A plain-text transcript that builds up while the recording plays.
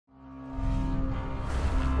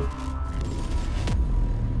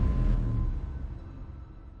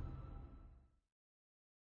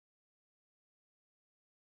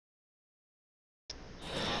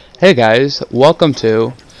Hey guys, welcome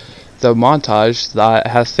to the montage that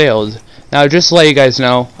has failed. Now just to let you guys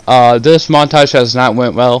know, this montage has not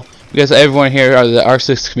went well because everyone here at the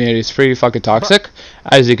R6 community is pretty fucking toxic,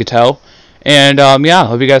 as you could tell. And yeah,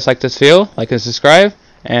 hope you guys like this video, like and subscribe,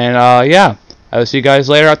 and yeah, I will see you guys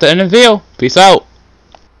later at the end of the video. Peace out.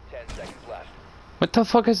 10 seconds left. What the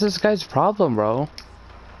fuck is this guy's problem, bro?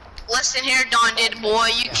 Listen here, Don Did boy,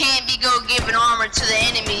 you can't be giving armor to the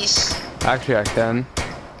enemies. Actually, I can.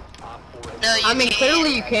 No, you I mean, can't.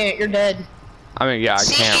 clearly you can't. You're dead. I mean, yeah, I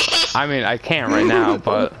can't. I mean, I can right now,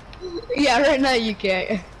 but Yeah, right now you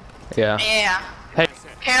can't. yeah. Yeah. Hey.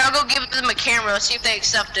 Here, I'll go give them a camera, see if they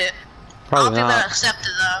accept it. Probably I'll not. accept it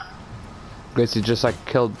though. Because he just like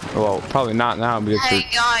killed. Well, probably not now because. Hey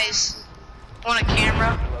guys, want a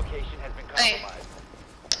camera? Location has been Hey.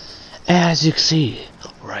 compromised. As you can see,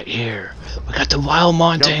 right here, we got the wild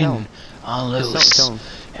mountain on Don't loose, kill him.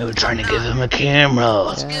 and we're trying to give him a camera.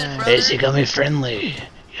 What's good, brother? Is he gonna be friendly?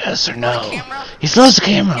 Yes or no? camera? He throws the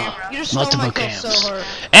camera. You just stole Multiple my kill cams. so hard.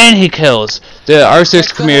 And he kills. The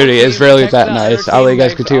R6 community is really that nice. I'll let you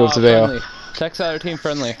guys continue with the video. Text the other team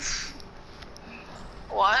friendly.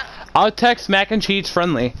 What? I'll text mac and cheese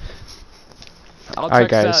friendly. Alright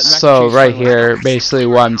guys, so right here, basically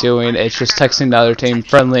what I'm doing is just texting the other team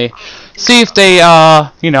friendly. See if they,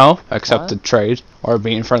 you know, accept the trade or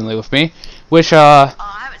being friendly with me. Which,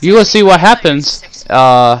 you will see what happens,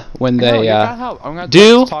 when they,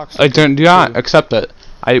 do not accept it.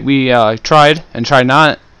 We tried and tried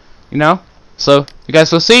not, you know. So you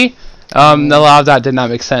guys will see. A lot of that did not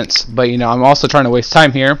make sense, but you know, I'm also trying to waste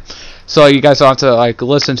time here, so you guys don't have to like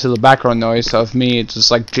listen to the background noise of me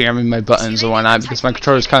just like jamming my buttons and whatnot because my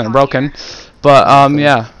controller is kind of broken. But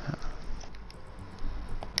yeah.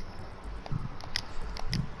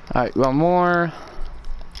 All right, one more.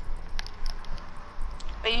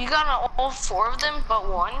 Wait, you got all 4 of them, but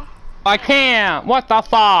 1? I can't. What the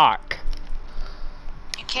fuck?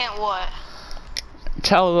 You can't what?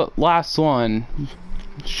 Tell the last one.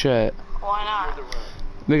 Shit. Why not?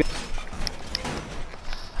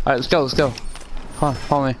 Alright, let's go, let's go. Come on,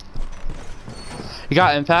 follow me. You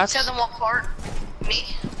got impacts? Tell them what part?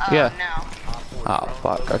 Me? Yeah. No. Oh,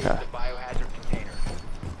 fuck, okay. The biohazard container.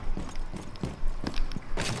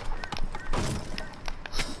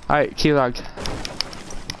 Alright, key logged.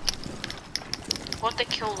 What they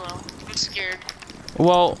kill though? I'm scared.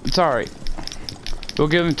 Well, it's alright. We'll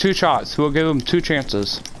give them 2 shots. We'll give them 2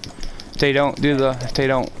 chances. If they don't do the, if they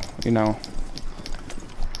don't, you know.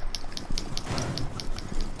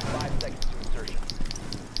 5 seconds to insertion.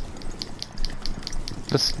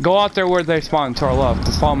 Just go out there where they spawn to our left.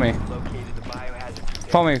 Just follow me. Located the biohazard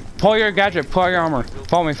container. Follow me. Pull your gadget. Pull your armor.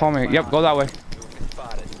 Follow me. Follow me. Yep. Go that way. Movement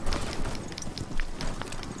spotted.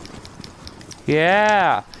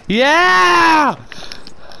 Yeah. Yeah.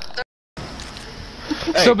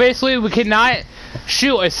 So basically, we cannot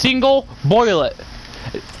shoot a single boilet,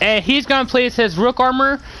 and he's gonna place his rook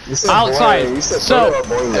armor outside. So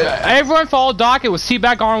everyone follow Doc. It was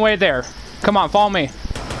Seaback on our way there. Come on, follow me.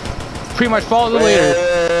 Pretty much follow the leader.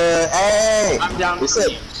 Hey! I'm down You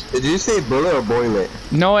said, did you say bullet or boilet?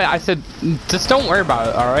 No, I said just don't worry about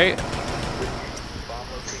it. All right.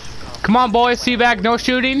 Come on, boys. Seaback, no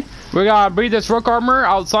shooting. We gotta breathe this rook armor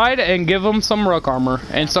outside and give them some rook armor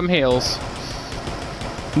and some heals.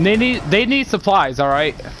 They need supplies, all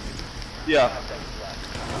right. Yeah.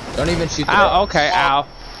 Don't even shoot the Ow, okay, ow.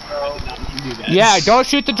 Yeah, don't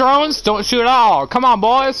shoot the drones. Don't shoot at all. Come on,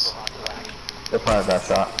 boys. They're probably that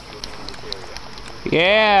shot.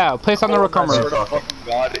 Yeah, place on the rook armor. God,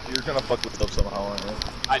 you're gonna fuck this up somehow, aren't you?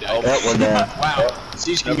 I know. That one down. Wow,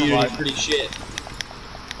 siege community is pretty shit.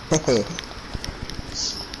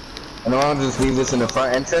 And I'll just leave this in the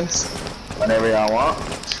front entrance whenever y'all want.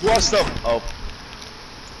 Trust them. Oh,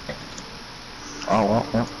 Oh, well,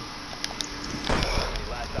 yeah.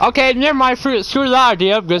 Okay, never mind. Screw that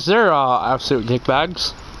idea because they're absolute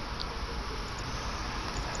dickbags.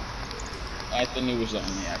 I think it was the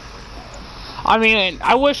only actor. I mean,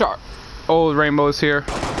 I wish our old Rainbow's here.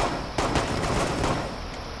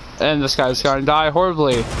 And this guy's gonna die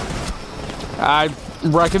horribly. I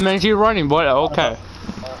recommend you running, but okay.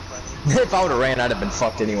 If I would've ran, I'd have been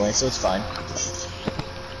fucked anyway, so it's fine.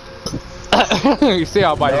 You see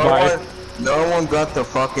how by No one got the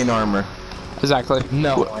fucking armor. Exactly.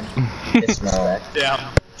 No one. Disrespect. Damn,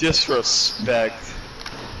 disrespect.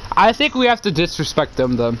 I think we have to disrespect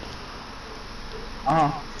them then.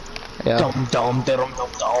 Yeah. Dum.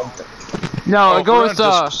 No, Oh, it goes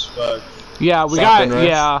disrespect. yeah, we Shotgun got rush.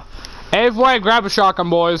 yeah. Everybody grab a shotgun,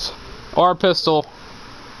 boys. Or a pistol.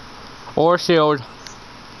 Or a shield.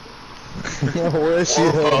 Or a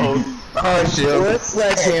shield. Or a shield. Or a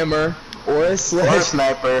sledgehammer. Or a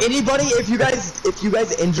sniper. Anybody, if you guys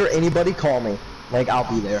injure anybody, call me. Like, I'll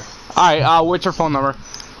be there. Alright, what's your phone number?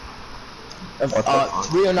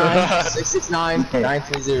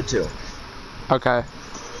 309-669-9302. Okay.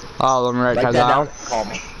 Let me write that down. Call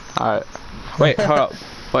me. Alright. Wait, hold up.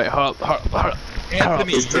 Wait, hold up.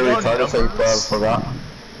 Anthony, you don't know numbers.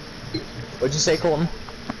 What'd you say, Colton?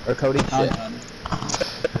 Or Cody?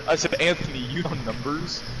 I said, Anthony, you know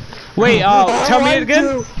numbers? Wait, tell me it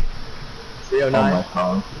again.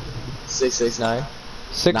 309-669.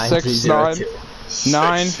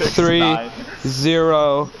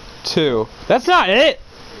 669-9302. That's not it.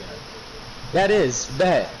 That is.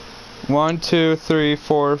 Bet. 1, 2, 3,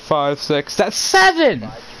 4, 5, 6. That's 7.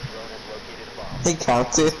 He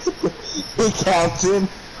counted. He counted.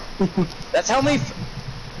 That's how many.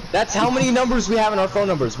 That's how many numbers we have in our phone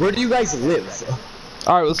numbers. Where do you guys live?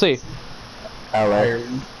 All right, let's see. Alright.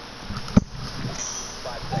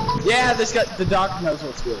 Yeah, this guy, the doc knows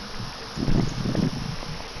what's good.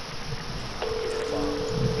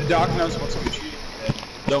 The doc knows what's Gucci.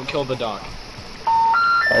 Don't kill the doc. Oh,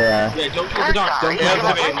 yeah. Yeah, don't kill the doc. Don't kill the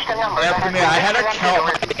doc. Anthony, I had a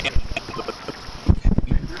count.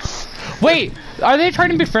 Wait, are they trying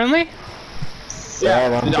to be friendly? Yeah,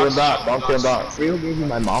 don't kill the doc. Don't kill the doc. Rio gave me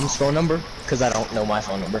my mom's phone number because I don't know my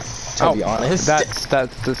phone number. To be honest.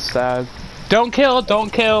 That's sad. Don't kill. Yeah,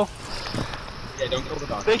 don't kill the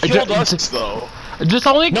doc. They killed us though. Just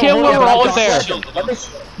only kill when we're all there.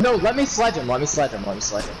 Let me sledge him. Let me sledge him.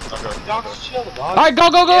 Okay. Doc's chill, dog. Alright, go,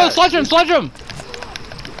 yeah. Sledge him.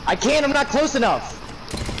 I can't, I'm not close enough.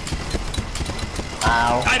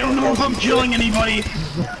 Ow. I don't know if I'm killing anybody.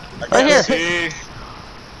 Right here.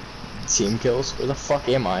 Team kills? Where the fuck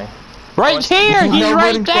am I? Right here! He's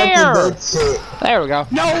right there! There we go.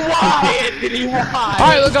 No, why? Anthony, why?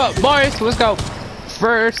 Alright, let's go. Boys, let's go.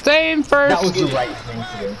 First thing first. That was the right thing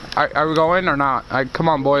to do. Are we going or not? Come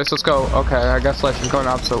on, boys, let's go. Okay, I guess let's just go the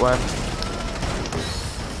opposite way.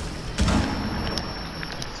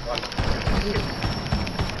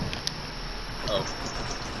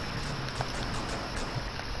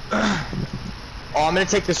 Oh, I'm gonna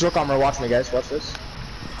take this rook armor. Watch me, guys. Watch this.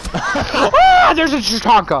 Ah, there's a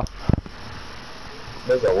Chishtanka.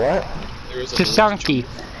 There's a what? Chishtanki.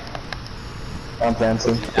 I'm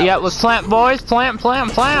planting. Yeah, let's plant, boys. Plant.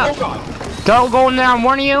 Oh, Don't go in there, I'm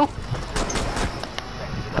warning you.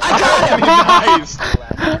 nice.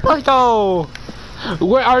 Let's go.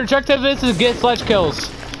 Our objective is to get sledge kills.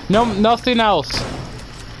 No, nothing else.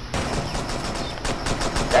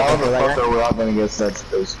 How the fuck are we all gonna get sledge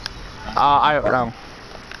kills? I don't know.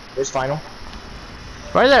 Where's final?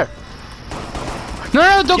 Right there.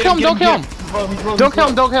 No, don't kill him. Don't kill him. Don't kill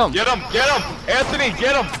him. Get him, Anthony,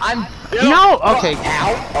 get him. No. Okay.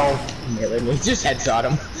 Ow. Oh, he just headshot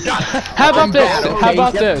him. How about this?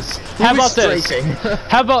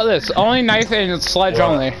 How about this? Only knife and sledge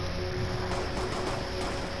only.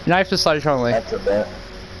 Knife and sledge only. That's a bet.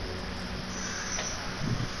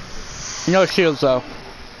 No shields though.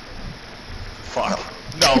 Fuck.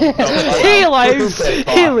 No. He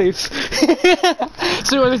leaves.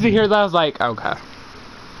 So when he hear that, I was like, okay.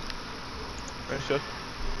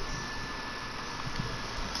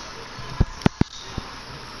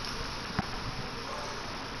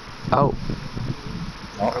 Oh.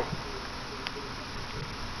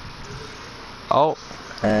 Oh.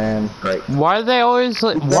 And great. Why are they always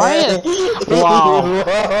like? Why? Wow.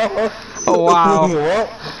 Oh, wow.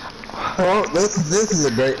 Oh, this is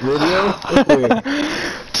a great video.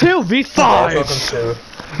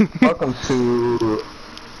 2v5. Welcome to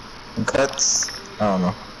Cuts. I don't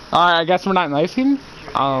know. I guess we're not knifing.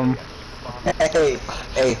 Hey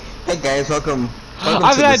guys, welcome.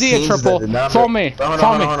 I have an idea, Triple. Follow me. Hold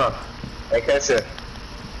on. Hey, Cuts.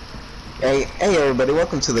 Hey everybody,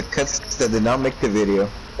 welcome to the Cuts that did not make the video.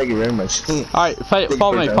 Thank you very much. Alright,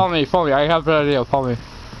 follow me. I have an idea. Follow me.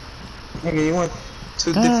 Nigga, you went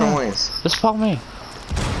two different ways. Just follow me.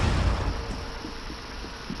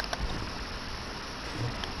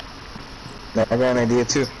 I got an idea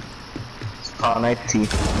too. It's called night tea.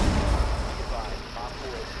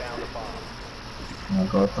 Oh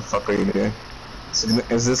god, what the fuck are you doing?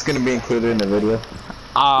 Is this gonna be included in the video?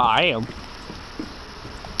 I am.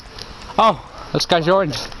 Oh, this guy's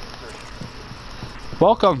orange.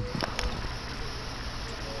 Welcome.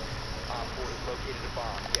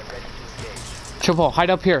 Triple, hide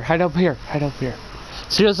up here.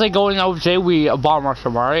 Seriously, going OJ, we bomb rush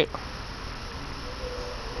them, alright?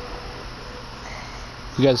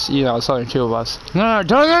 Because, you know, it's only two of us. No.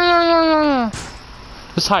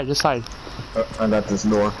 Just hide. I got this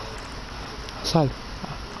door. Just hide.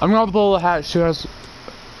 I'm gonna blow the hatch. She has,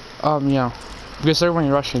 yeah, because everyone's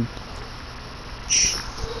rushing.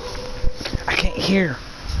 I can't hear.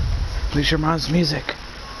 Please your mom's music.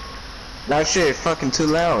 That shit fucking too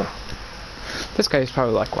loud. This guy's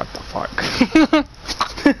probably like, what the fuck?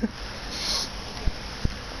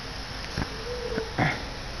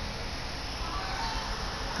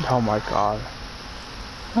 Oh my god.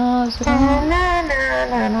 Are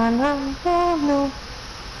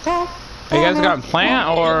you guys got a plant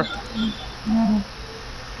or?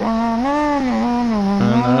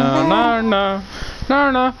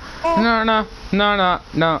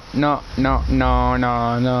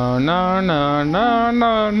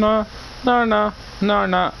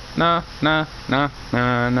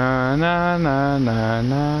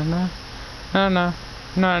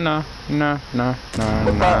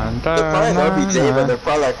 They're probably RBJ, but they're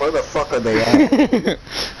probably like, where the fuck are they at?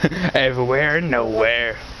 Everywhere,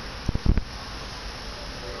 nowhere.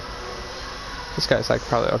 This guy's like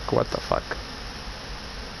probably like, what the fuck?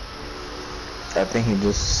 I think he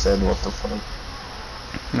just said what the fuck.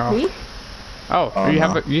 No. Me? Oh, you no.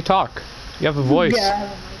 have a, you talk. You have a voice. Yeah, I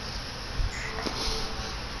have a voice.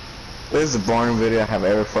 This is the boring video I have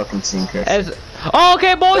ever fucking seen, Chris. Oh,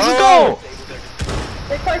 okay, boys, let's go!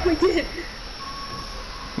 It's like we did.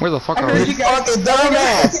 Where the fuck I are heard we? you guys- Fucking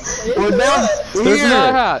dumbass! We're down There's here!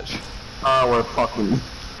 another hatch. Oh, we're fucking...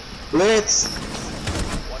 Let's...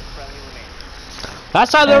 One friendly remaining.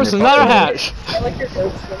 Last time there was And another fucking- hatch. I like your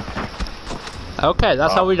voice. Okay,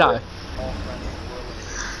 that's how we die. All friendlies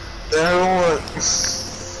were eliminated. Everyone...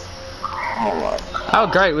 Oh my... Oh,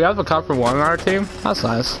 great, we have a copper one on our team. That's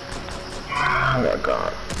nice. Oh my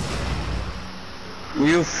god.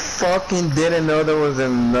 You fucking didn't know there was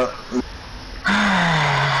enough...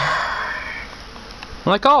 I'm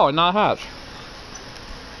like, oh, not a hatch.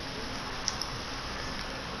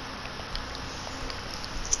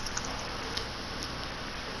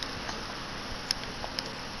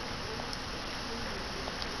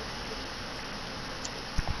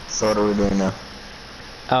 So what are we doing now?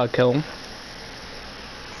 I'll kill him.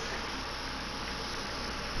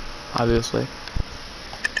 Obviously.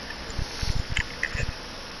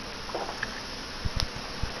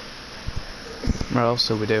 What else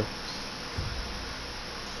do we do?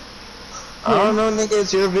 I don't know, nigga,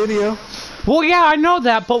 it's your video. Well, yeah, I know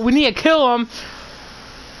that, but we need to kill him.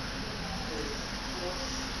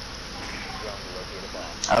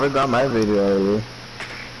 I already got my video already.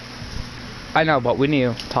 I know, but we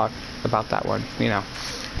need to talk about that one, you know.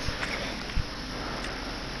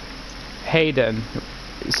 Hayden,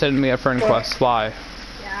 send me a friend request. Why?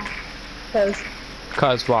 Yeah.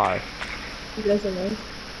 Cause why? You guys are nice.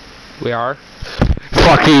 We are?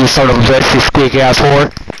 Fuck you, son of a bitch, you squeaky ass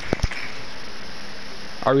whore.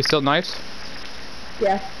 Are we still nice?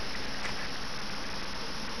 Yeah.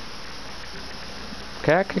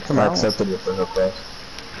 Okay, I kick him I out. accepted your friend request.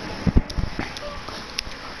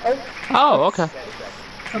 Oh, okay.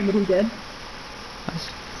 Somebody did.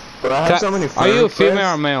 But I have so many friends. Are you a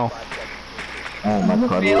female or male? Oh my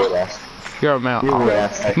god, you were asked. You're a male. You were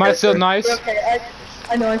asked. Am I still nice? Okay,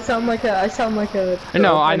 I know I sound like a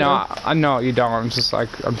No, I know you don't. I'm just like,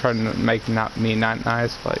 I'm trying to make me not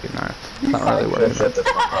nice, but you know, it's not really working. Shut the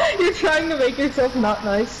fuck up. You're trying to make yourself not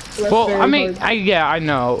nice. So that's Well, very I mean, hard. yeah, I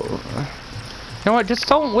know. You know what? Just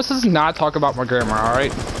don't. Let's just not talk about my grandma, all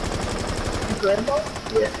right? Grandma?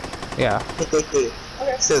 Yeah. Yeah.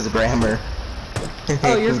 Says grammar.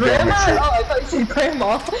 Oh, your grandma? Shit. Oh, I thought you said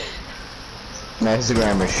grandma. No, it's the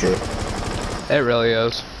grammar shit. It really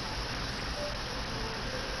is.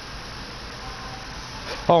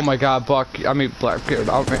 Oh my God, Blackbeard. What the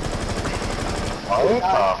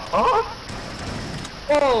fuck?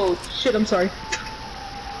 Oh, shit, I'm sorry.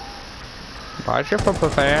 Watch your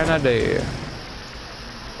profanity.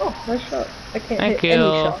 Oh, nice shot. I can't Thank hit any you.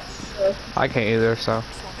 shots. So. I can't either, so.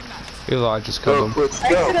 Even though I just killed him. Let's I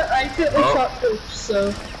go. accidentally shot Twitch,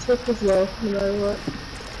 so Twitch was low, no matter what.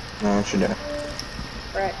 No, what you doing?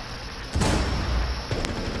 Right.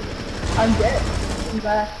 I'm dead. I'm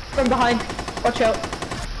back. From behind. Watch out.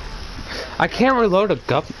 I can't reload a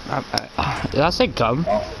gun. Did I say gun?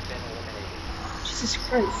 Jesus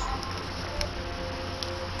Christ.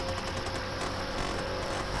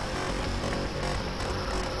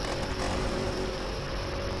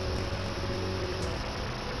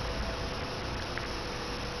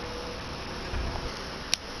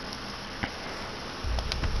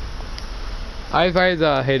 I invited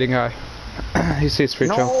the hating guy. He sees free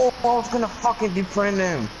chill. No, I was gonna fucking defriend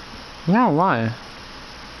him. No, why?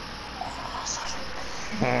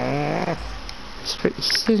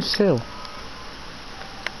 Seems chill.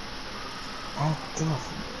 Oh,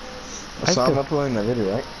 So I'm uploading the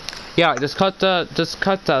video, right? Yeah, just cut the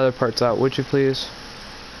other parts out, would you please?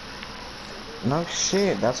 No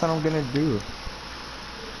shit, that's what I'm gonna do.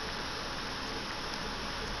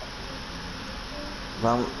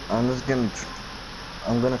 I'm just gonna,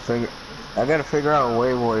 I gotta figure out a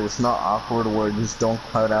way where it's not awkward, where it just don't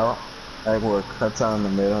cut out, like where it cuts out in the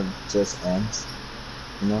middle and just ends,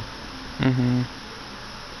 you know? Mm-hmm.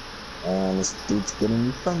 And this dude's getting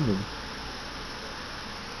me funded.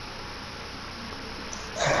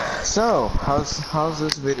 So, how's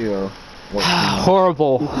this video working?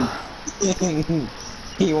 Horrible.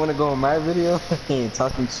 You wanna go in my video?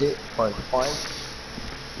 Talking shit, part 5?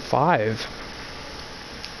 5.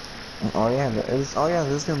 Oh yeah, this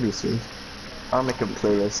is gonna be a series. I'll make a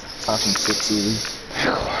playlist, talking shit series.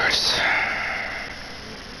 Of course.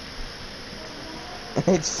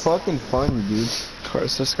 It's fucking fun, dude. Of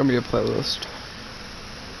course, there's gonna be a playlist.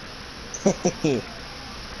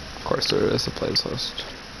 Of course, there is a playlist.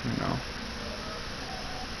 You know.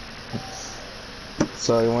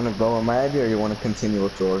 So you want to go with my idea, or you want to continue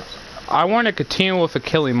with yours? I want to continue with a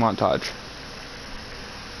killing montage.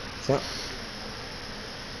 So,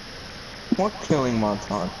 what killing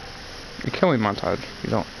montage? A killing montage. You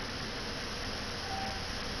don't.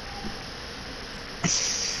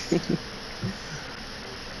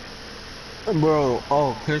 Bro,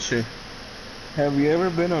 oh, question. Have you ever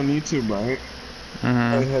been on YouTube, right? Mm-hmm.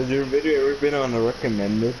 And has your video ever been on the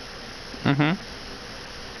recommended? Mm-hmm.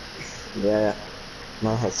 Yeah.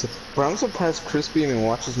 No, bro, I'm surprised Crispy even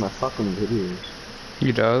watches my fucking videos.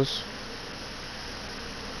 He does.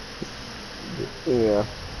 Yeah.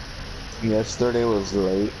 Yesterday was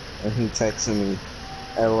late, and he texted me,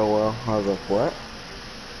 LOL. I was like, what?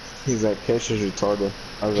 He's like, Kesh is retarded.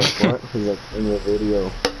 I was like, what? He's like, in your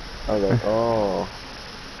video. I was like, oh.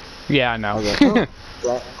 Yeah, I know. I was like, oh,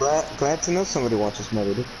 glad to know somebody watches my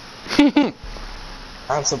video.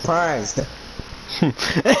 I'm surprised.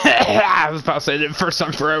 I was about to say it first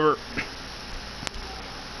time forever.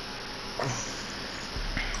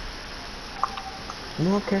 You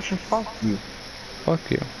know what, Kesh? Fuck you.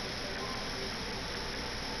 Fuck you.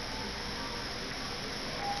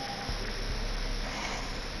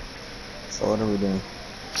 So what are we doing?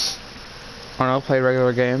 I don't know, play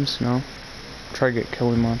regular games, you know. Try to get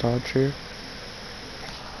killing montage here.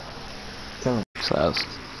 Tell him. Says.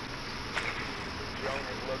 Drone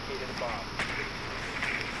has located a bomb.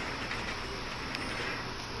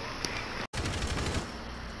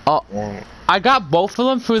 Oh, Yeah. I got both of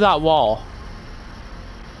them through that wall.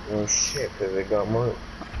 Oh shit, cause they got more.